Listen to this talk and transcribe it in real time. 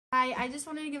Hi, I just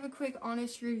wanted to give a quick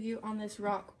honest review on this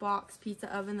Rock Box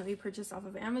pizza oven that we purchased off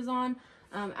of Amazon.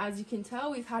 As you can tell,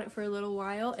 we've had it for a little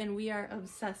while and we are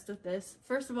obsessed with this.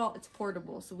 First of all, it's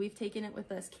portable, so we've taken it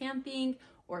with us camping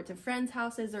or to friends'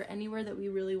 houses or anywhere that we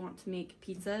really want to make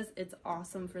pizzas. It's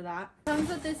awesome for that. It comes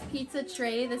with this pizza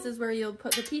tray. This is where you'll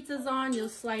put the pizzas on. You'll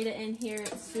slide it in here.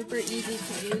 It's super easy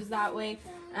to use that way.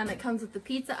 It comes with the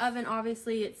pizza oven.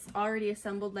 Obviously, it's already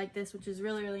assembled like this, which is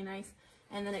really, really nice.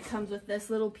 And then it comes with this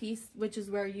little piece, which is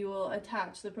where you will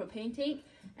attach the propane tank,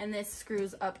 and this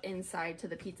screws up inside to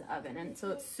the pizza oven. And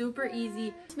so it's super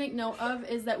easy. To make note of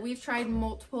is that we've tried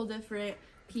multiple different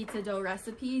pizza dough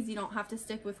recipes. You don't have to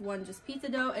stick with one just pizza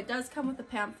dough. It does come with a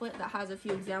pamphlet that has a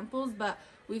few examples, but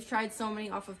we've tried so many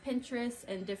off of Pinterest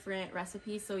and different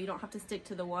recipes, so you don't have to stick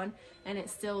to the one, and it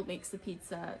still makes the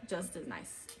pizza just as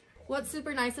nice. What's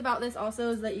super nice about this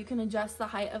also is that you can adjust the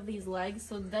height of these legs,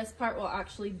 so this part will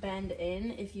actually bend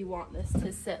in if you want this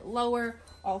to sit lower.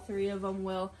 All three of them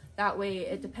will. That way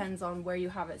it depends on where you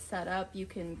have it set up. You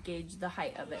can gauge the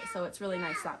height of it, so it's really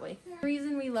nice that way. The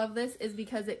reason we love this is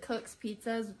because it cooks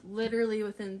pizzas literally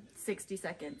within 60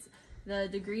 seconds. The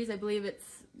degrees, I believe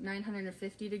it's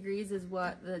 950 degrees is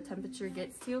what the temperature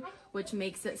gets to, which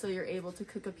makes it so you're able to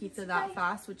cook a pizza that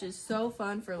fast, which is so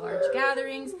fun for large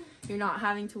gatherings. You're not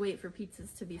having to wait for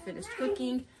pizzas to be finished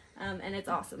cooking, and it's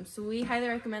awesome. So we highly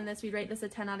recommend this. We'd rate this a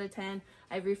 10 out of 10.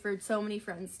 I've referred so many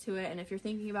friends to it, and if you're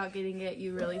thinking about getting it,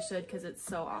 you really should, because it's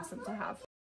so awesome to have.